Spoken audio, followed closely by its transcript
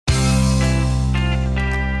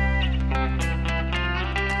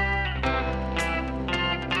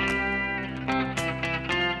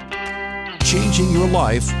changing your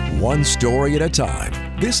life one story at a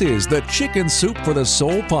time. This is the Chicken Soup for the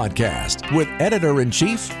Soul podcast with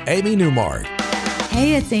Editor-in-Chief Amy Newmark.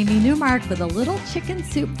 Hey, it's Amy Newmark with a little Chicken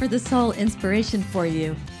Soup for the Soul inspiration for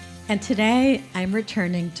you. And today I'm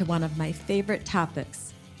returning to one of my favorite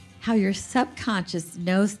topics, how your subconscious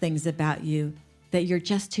knows things about you that you're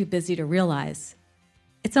just too busy to realize.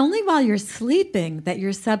 It's only while you're sleeping that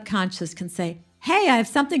your subconscious can say, hey, I have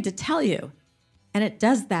something to tell you. And it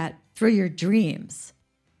does that through your dreams.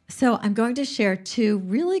 So I'm going to share two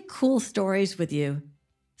really cool stories with you,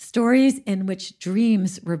 stories in which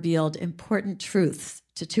dreams revealed important truths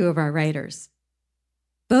to two of our writers.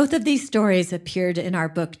 Both of these stories appeared in our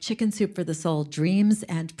book, Chicken Soup for the Soul, Dreams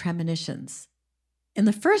and Premonitions. In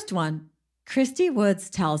the first one, Christy Woods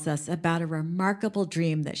tells us about a remarkable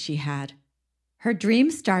dream that she had. Her dream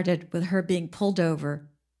started with her being pulled over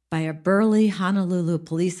by a burly Honolulu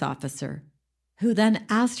police officer, who then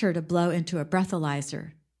asked her to blow into a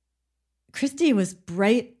breathalyzer. Christy was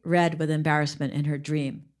bright red with embarrassment in her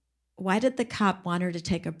dream. Why did the cop want her to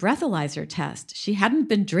take a breathalyzer test? She hadn't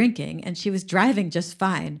been drinking and she was driving just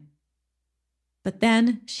fine. But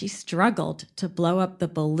then she struggled to blow up the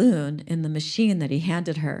balloon in the machine that he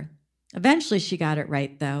handed her. Eventually she got it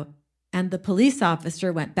right though, and the police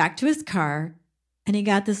officer went back to his car and he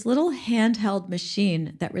got this little handheld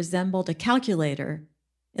machine that resembled a calculator.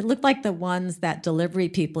 It looked like the ones that delivery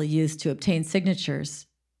people use to obtain signatures.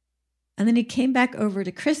 And then he came back over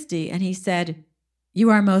to Christy and he said, "You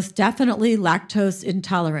are most definitely lactose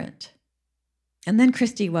intolerant." And then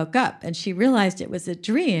Christy woke up and she realized it was a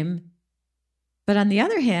dream. But on the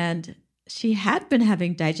other hand, she had been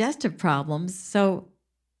having digestive problems, so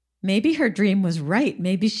maybe her dream was right.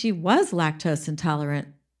 Maybe she was lactose intolerant.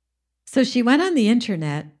 So she went on the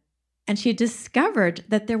internet and she discovered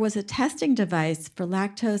that there was a testing device for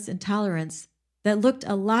lactose intolerance that looked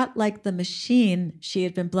a lot like the machine she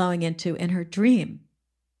had been blowing into in her dream.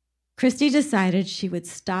 Christy decided she would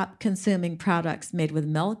stop consuming products made with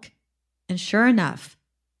milk, and sure enough,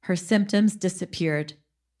 her symptoms disappeared.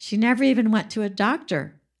 She never even went to a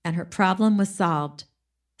doctor, and her problem was solved.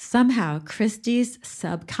 Somehow, Christy's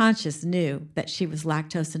subconscious knew that she was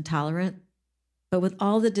lactose intolerant, but with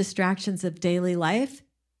all the distractions of daily life,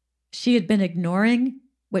 she had been ignoring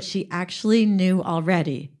what she actually knew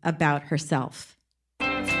already about herself.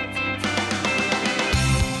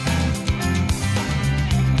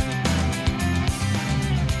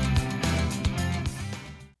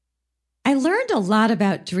 I learned a lot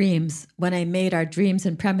about dreams when I made our Dreams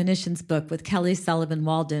and Premonitions book with Kelly Sullivan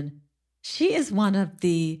Walden. She is one of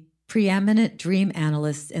the preeminent dream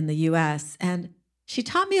analysts in the U.S., and she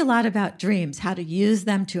taught me a lot about dreams, how to use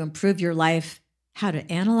them to improve your life, how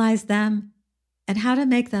to analyze them, and how to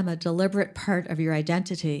make them a deliberate part of your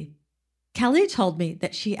identity. Kelly told me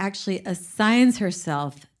that she actually assigns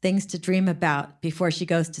herself things to dream about before she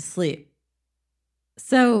goes to sleep.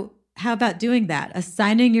 So how about doing that?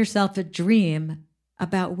 Assigning yourself a dream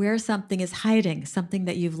about where something is hiding, something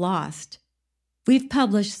that you've lost. We've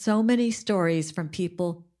published so many stories from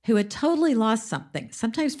people who had totally lost something,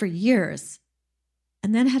 sometimes for years,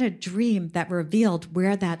 and then had a dream that revealed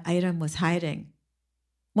where that item was hiding.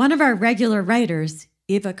 One of our regular writers,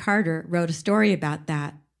 Eva Carter, wrote a story about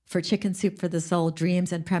that for Chicken Soup for the Soul,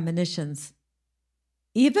 Dreams and Premonitions.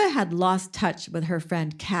 Eva had lost touch with her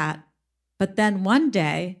friend Kat, but then one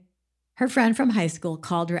day, her friend from high school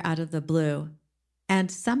called her out of the blue, and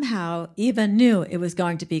somehow Eva knew it was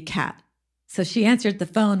going to be Kat. So she answered the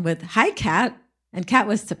phone with, "Hi, Kat," and Kat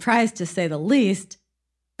was surprised to say the least,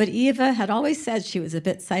 but Eva had always said she was a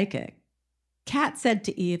bit psychic. Kat said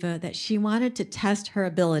to Eva that she wanted to test her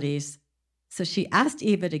abilities, so she asked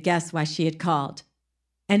Eva to guess why she had called.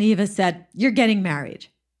 And Eva said, "You're getting married."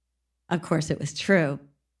 Of course, it was true.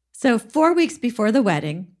 So 4 weeks before the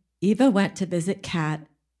wedding, Eva went to visit Kat,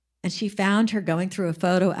 and she found her going through a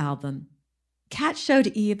photo album. Kat showed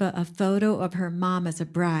Eva a photo of her mom as a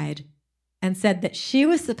bride and said that she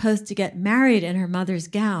was supposed to get married in her mother's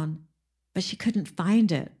gown, but she couldn't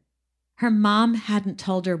find it. Her mom hadn't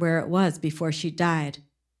told her where it was before she died.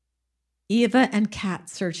 Eva and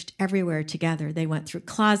Kat searched everywhere together. They went through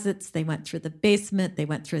closets, they went through the basement, they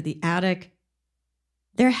went through the attic.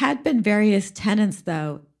 There had been various tenants,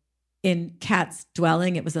 though, in Kat's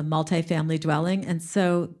dwelling. It was a multifamily dwelling, and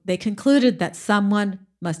so they concluded that someone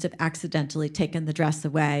must have accidentally taken the dress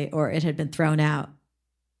away or it had been thrown out.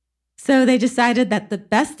 So they decided that the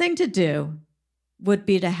best thing to do would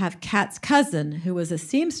be to have Kat's cousin, who was a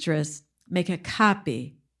seamstress, make a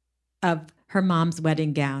copy of her mom's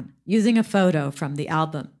wedding gown using a photo from the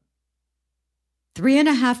album.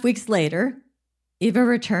 3.5 weeks later, Eva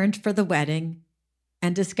returned for the wedding,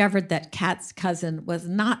 and discovered that Kat's cousin was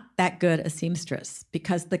not that good a seamstress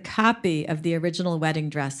because the copy of the original wedding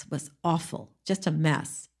dress was awful, just a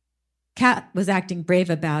mess. Kat was acting brave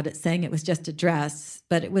about it, saying it was just a dress,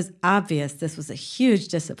 but it was obvious this was a huge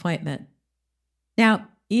disappointment. Now,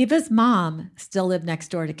 Eva's mom still lived next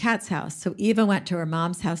door to Kat's house, so Eva went to her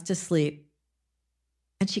mom's house to sleep,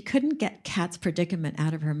 and she couldn't get Kat's predicament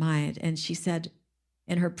out of her mind, and she said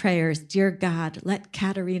in her prayers, "Dear God, let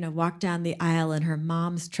Katerina walk down the aisle in her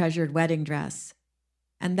mom's treasured wedding dress."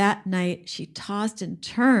 And that night, she tossed and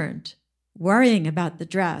turned, worrying about the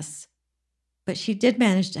dress. But she did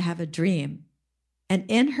manage to have a dream. And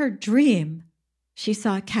in her dream, she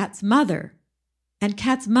saw Kat's mother. And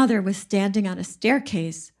Kat's mother was standing on a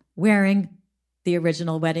staircase wearing the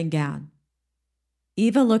original wedding gown.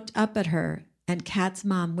 Eva looked up at her, and Kat's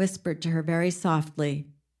mom whispered to her very softly,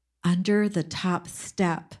 "Under the top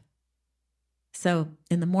step." So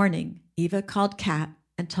in the morning, Eva called Kat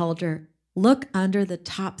and told her, "Look under the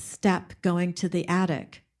top step going to the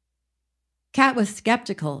attic." Kat was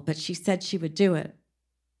skeptical, but she said she would do it.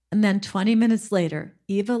 And then 20 minutes later,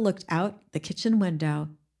 Eva looked out the kitchen window,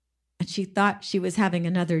 and she thought she was having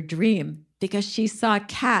another dream because she saw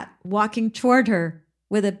Kat walking toward her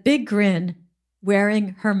with a big grin,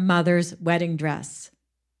 wearing her mother's wedding dress.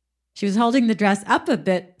 She was holding the dress up a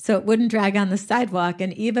bit so it wouldn't drag on the sidewalk,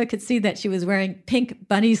 and Eva could see that she was wearing pink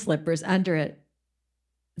bunny slippers under it.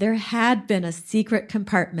 There had been a secret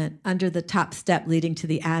compartment under the top step leading to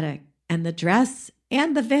the attic, and the dress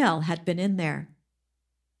and the veil had been in there.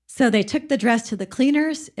 So they took the dress to the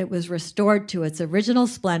cleaners, it was restored to its original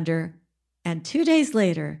splendor, and 2 days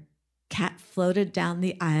later, Kat floated down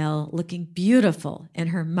the aisle looking beautiful in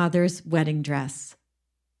her mother's wedding dress.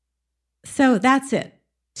 So that's it.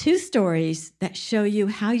 2 stories that show you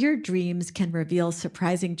how your dreams can reveal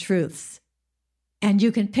surprising truths. And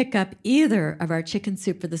you can pick up either of our Chicken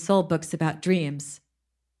Soup for the Soul books about dreams.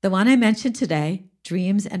 The one I mentioned today,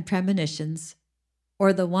 Dreams and Premonitions,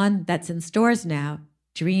 or the one that's in stores now,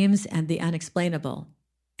 Dreams and the Unexplainable.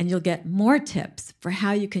 And you'll get more tips for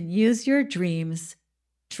how you can use your dreams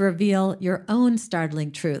to reveal your own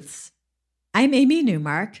startling truths. I'm Amy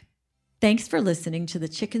Newmark. Thanks for listening to the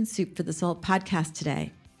Chicken Soup for the Soul podcast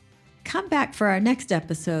today. Come back for our next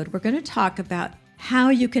episode. We're going to talk about how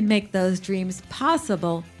you can make those dreams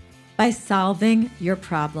possible by solving your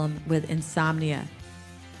problem with insomnia.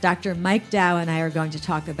 Dr. Mike Dow and I are going to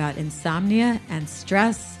talk about insomnia and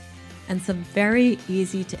stress and some very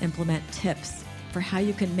easy to implement tips for how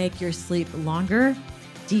you can make your sleep longer,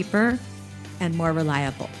 deeper, and more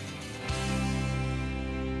reliable.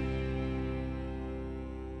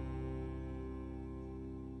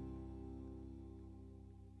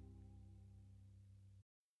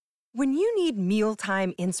 When you need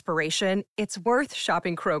mealtime inspiration, it's worth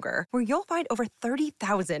shopping Kroger, where you'll find over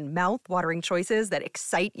 30,000 mouth-watering choices that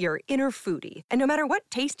excite your inner foodie. And no matter what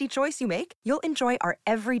tasty choice you make, you'll enjoy our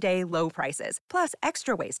everyday low prices, plus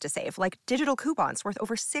extra ways to save, like digital coupons worth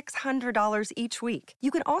over $600 each week. You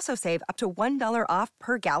can also save up to $1 off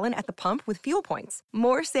per gallon at the pump with fuel points.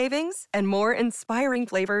 More savings and more inspiring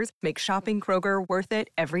flavors make shopping Kroger worth it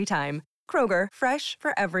every time. Kroger, fresh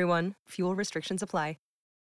for everyone. Fuel restrictions apply.